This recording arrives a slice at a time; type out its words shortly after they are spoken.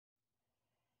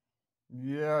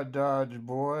Yeah, Dodge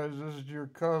boys, this is your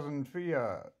cousin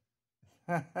Fiat.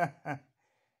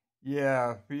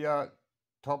 Yeah, Fiat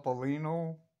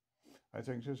Topolino, I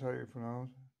think that's how you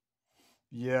pronounce it.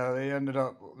 Yeah, they ended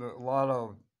up with a lot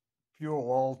of fuel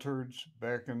altereds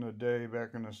back in the day,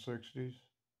 back in the 60s.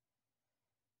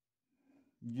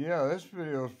 Yeah, this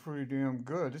video is pretty damn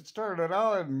good. It started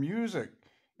out in music,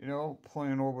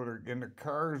 playing over in the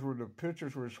cars where the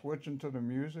pictures were switching to the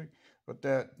music, but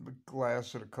that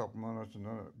lasted a couple minutes and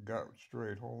then it got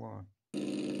straight. Hold on.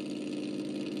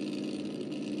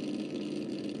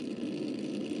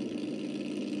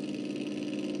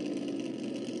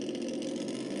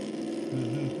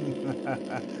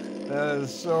 That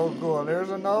is so cool.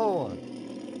 There's another one.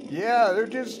 Yeah, they're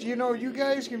just, you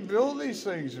guys can build these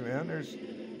things, man. There's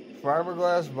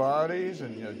fiberglass bodies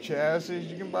and chassis.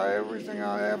 You can buy everything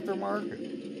on aftermarket.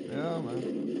 Yeah,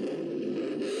 man.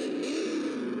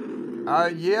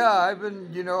 Yeah,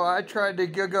 I tried to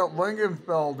gig up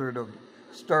Lingenfelder to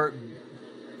start,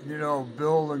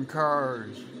 building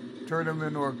cars, turn him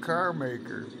into a car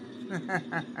maker.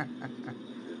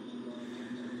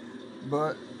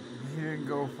 But he didn't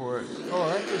go for it. Oh,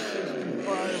 that's a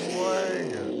 65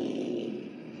 wagon.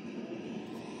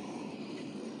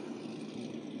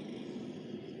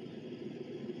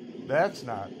 That's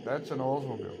not. That's an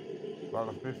Oldsmobile. About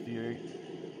a 58.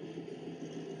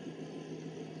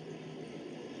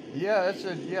 Yeah,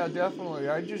 yeah, definitely.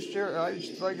 Like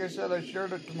I said, I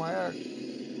shared it to my ex.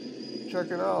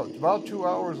 Check it out. It's about 2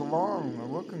 hours long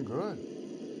and looking good.